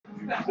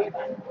Alright, so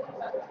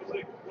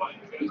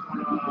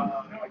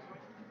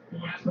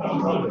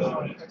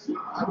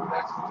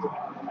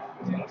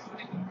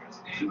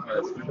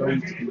we're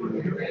going to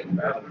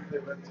battle.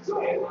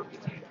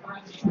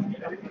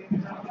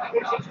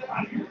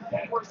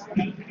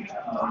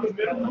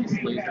 Nice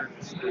laser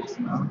space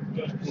mount.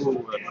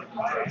 Ooh,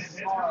 that's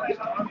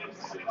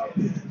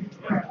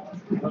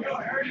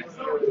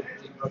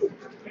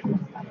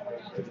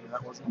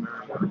that wasn't very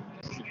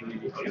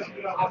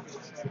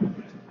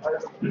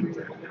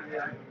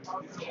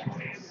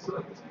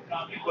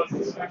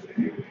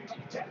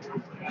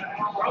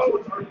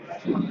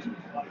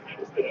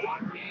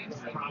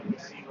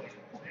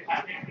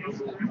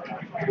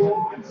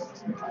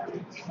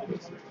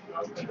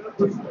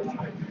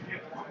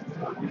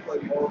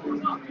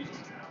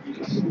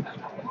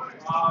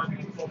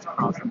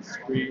crossing the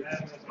street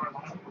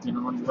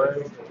in one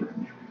way.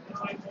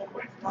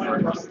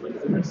 Nice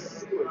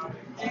lasers.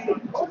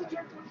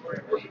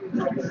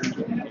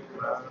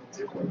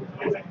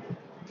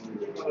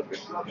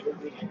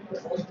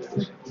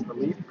 The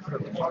lead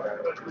privilege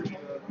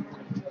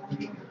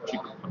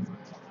Jigglypuff.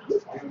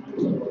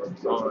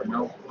 Oh,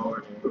 no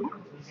forward.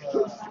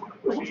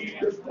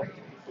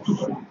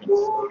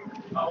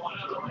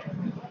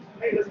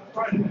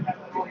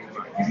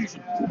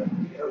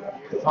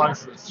 Probably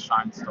should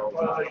shine still.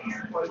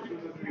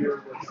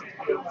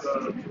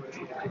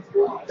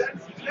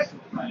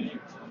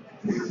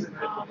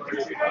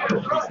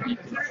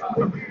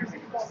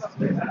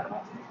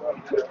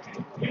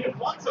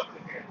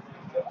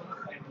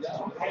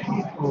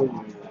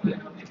 Oh,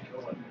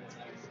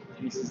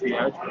 this is the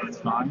edge, but it's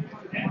fine.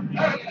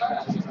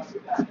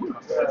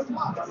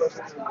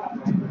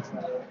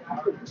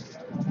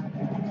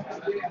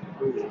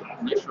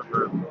 Nice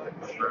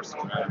reverse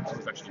grab.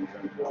 It's actually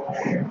good.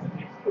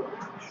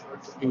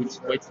 He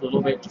just waits a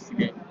little bit just to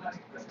get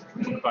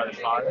moved by the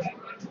fire.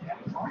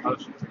 Oh,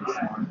 she's pretty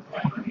smart.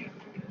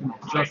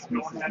 Just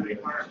misses the edge.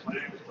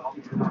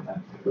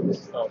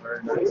 Oh,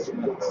 very nice.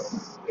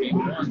 That's game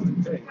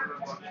one.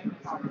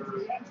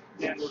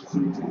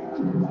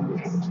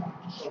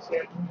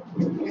 Okay.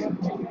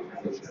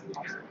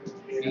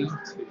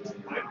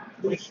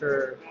 Pretty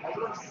sure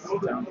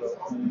downvote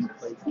only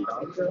plays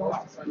Falco.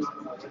 I'm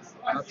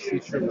not too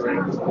sure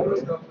where it's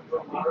going.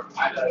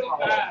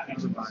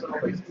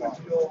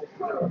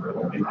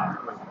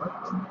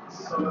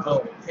 Oh,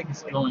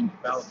 Pig's going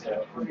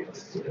Falco.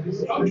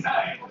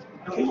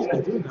 I do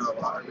know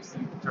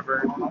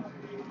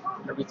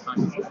every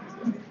time he's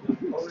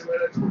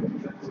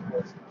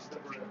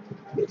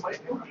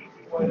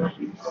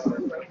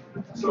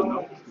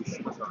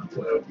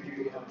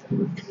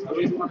I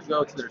always want to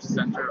go to their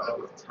center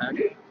of tech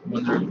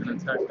when they're going to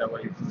attack, that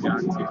way you can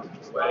react to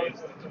way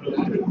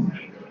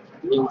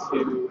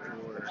into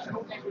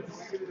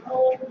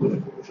or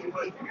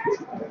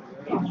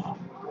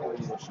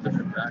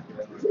different back end.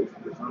 I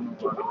don't know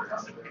why we're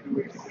out there.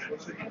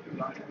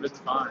 But it's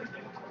fine.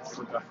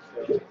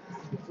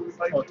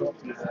 Oh, don't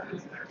do that.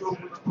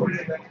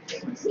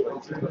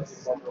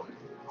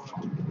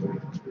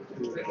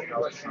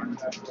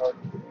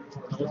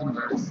 That wasn't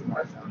very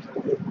smart. That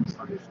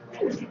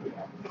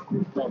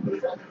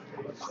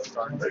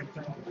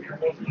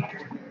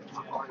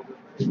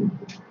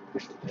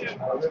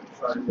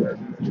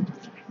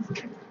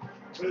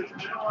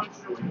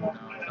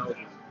was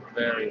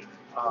very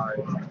high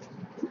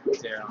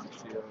down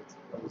shield.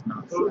 That was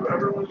not smart.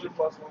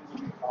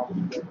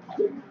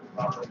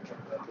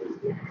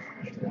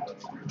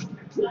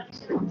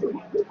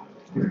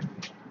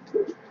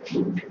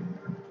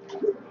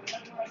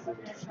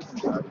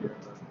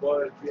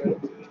 But yeah,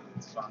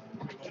 it's fine.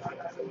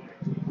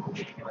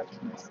 Like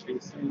nice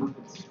spacing.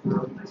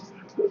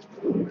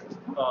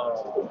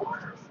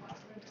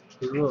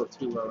 He's a little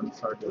too low and it's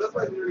hard to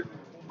fight.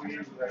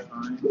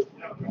 Fine.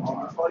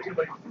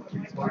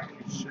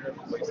 Should have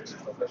wasted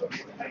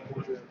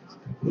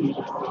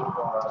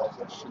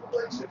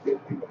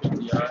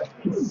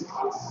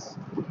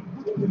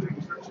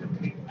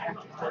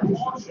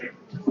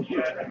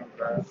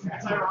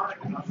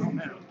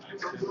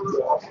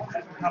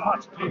How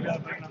much?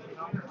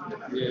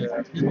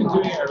 Yeah, he's been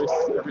doing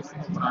it every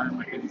single time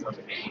like he's up.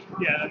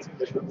 Yeah, that's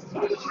good.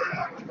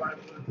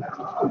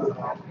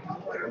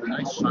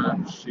 Nice shine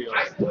on the shield. I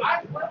don't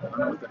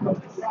know what the hell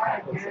this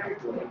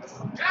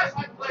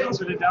is.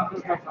 So did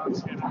downvote go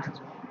Fox again?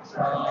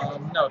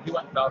 No, he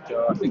went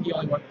Falco. I think he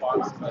only went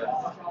Fox, but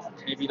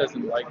maybe he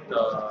doesn't like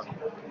the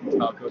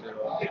Falco to a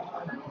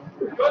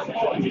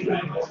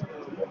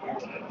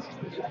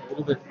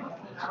little bit.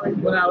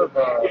 Went out of the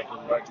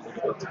ledge a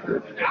little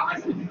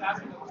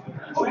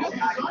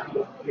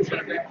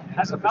bit.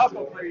 As a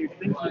Falco player, you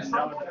think you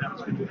know that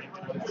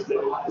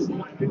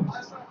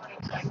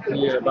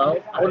Yeah,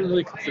 but I wouldn't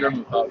really consider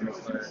him a Falco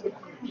player.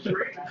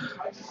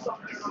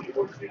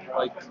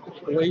 Like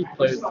the way he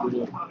plays is a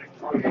little.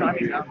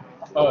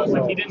 Oh,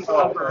 like he didn't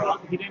cover.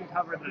 He didn't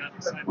cover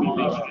the side B making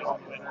it all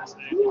the way to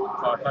stage. Oh, I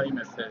thought you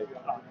meant say.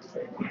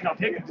 No,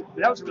 pick.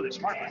 That was really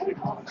smart. Pick.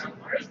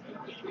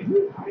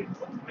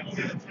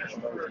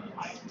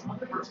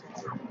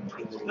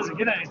 Doesn't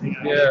get anything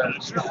out of it. Yeah. But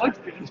it sure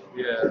looked good.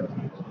 Yeah.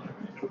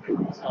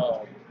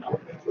 Oh.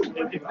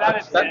 If that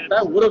had hit,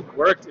 That would have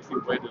worked if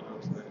you waited a little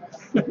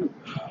bit. That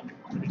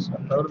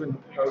would have been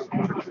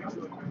pretty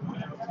good.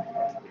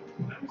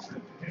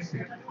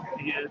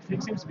 yeah,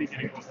 Pick seems to be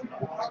getting open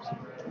up.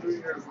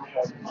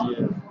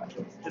 Yeah.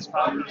 His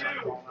Falco's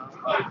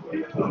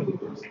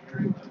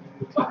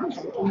on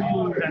the ball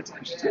now. That's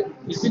interesting.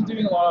 He's been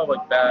doing a lot of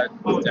like bad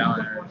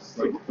down airs.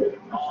 Like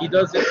he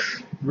does it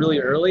really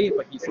early,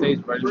 but he stays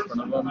right in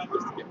front of him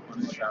just to get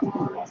punished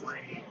afterwards.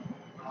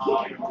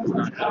 It's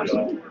not good at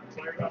all.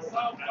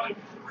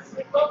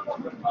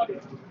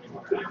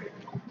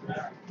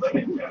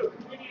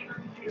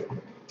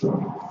 Ooh,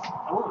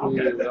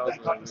 that was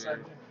really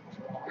weird.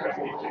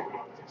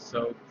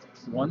 So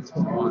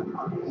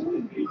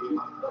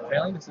 1-1.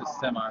 Apparently this is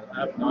semi. I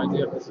have no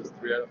idea if this is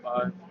 3 out of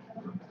 5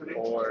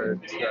 or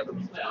 2 out of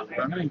 5. But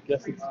I'm gonna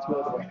guess it's 2 out of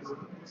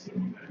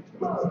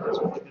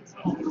 5.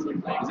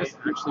 Is this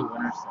actually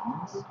winner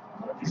semis?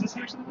 Is this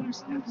actually what you're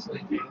saying?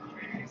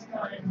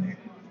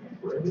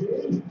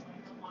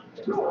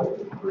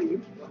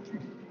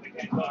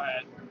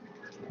 Alright.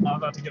 I'm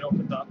about to get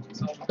opened up.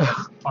 So.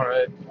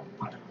 Alright.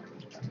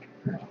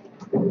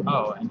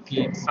 Oh, and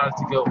he decided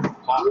to go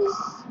Fox.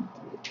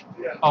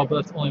 Oh, but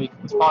that's only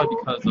it's probably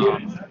because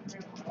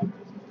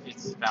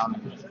it's found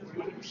in nice.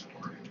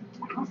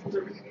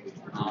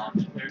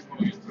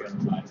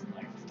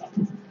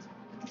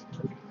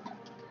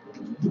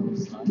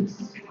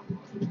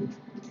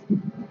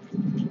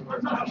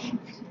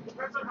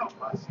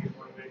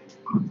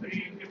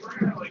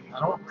 I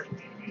don't.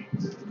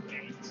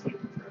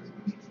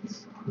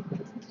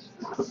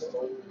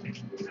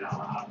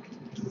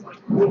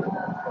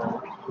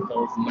 That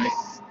was a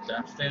nice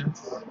dash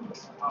dance.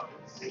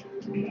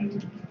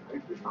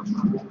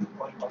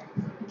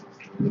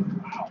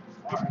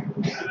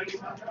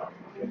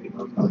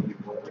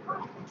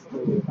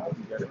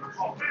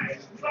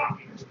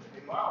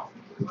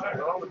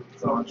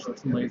 Launch some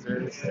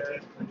lasers.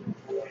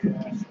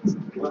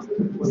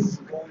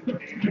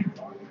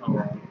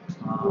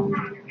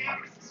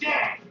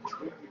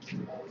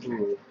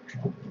 Ooh.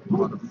 I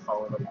want to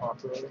follow it up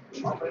properly.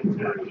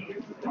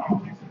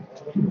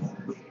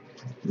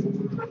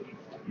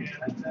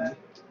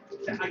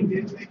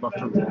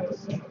 Buffer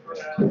rolls.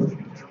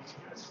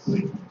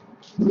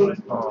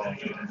 Oh,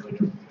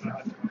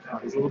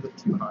 he's a little bit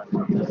too high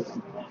for this.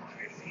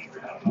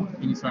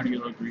 He's starting to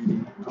get a little greedy.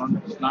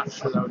 I'm not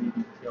sure that would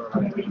even feel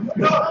right.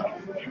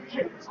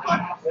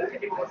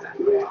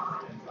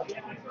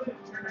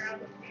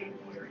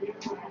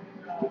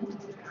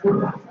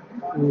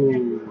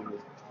 Ooh.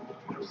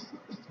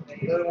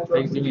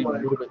 He's getting a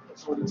little bit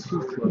too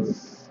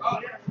close.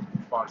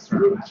 Fox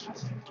round. That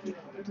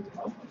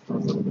was a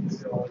little bit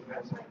slow.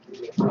 That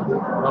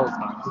was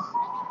nice.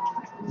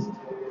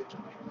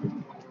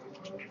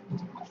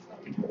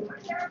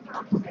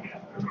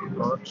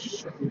 Oh, it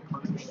should be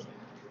punished.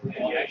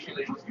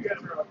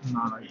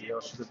 Not ideal.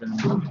 Should have been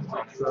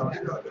off throw.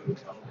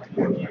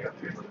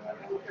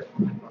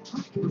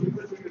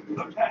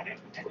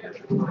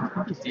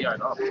 He's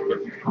DI'd up.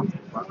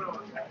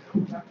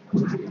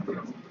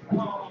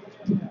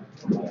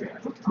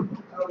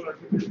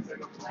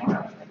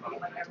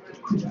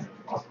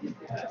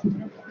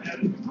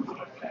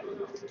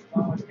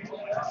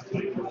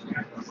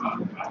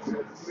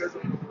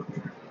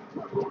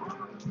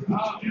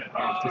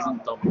 It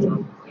doesn't double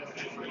jump.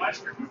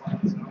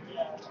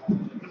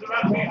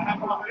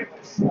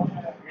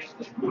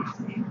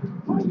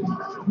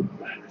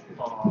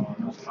 Oh,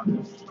 no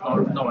punish.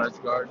 No edge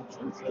guard. Oh,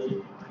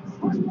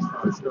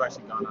 it should have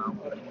actually gone out.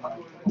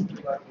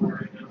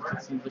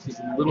 It seems like he's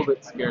a little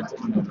bit scared to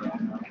come in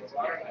right now.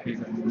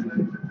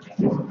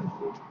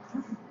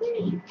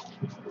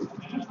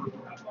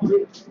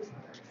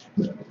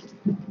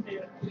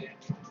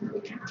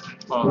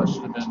 Oh, that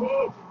should have been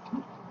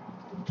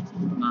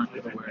not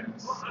good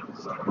awareness.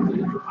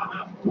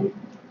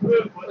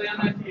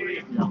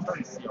 Yeah, I'm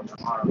trying to see how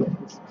far away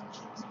this match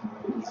is.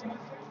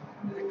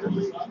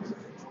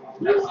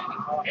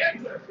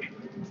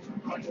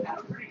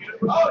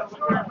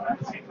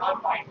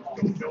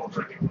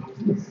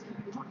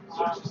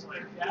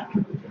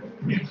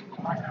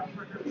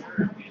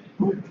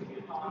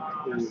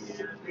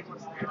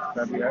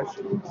 That'd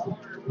actually.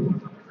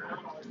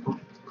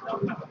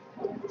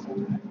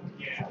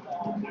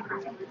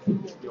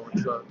 Yo,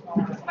 what's up?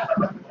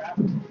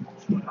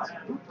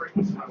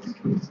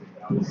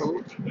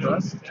 Oh,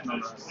 rust? No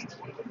rust.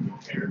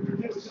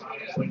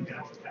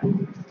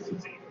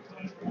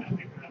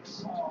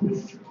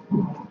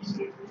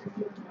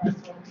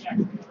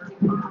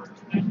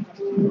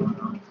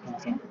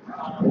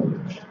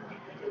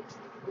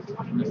 I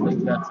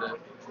think that's it.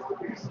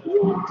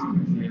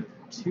 Yeah.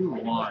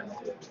 2-1.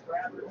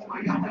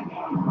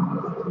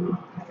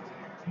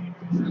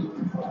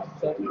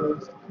 Set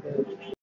first.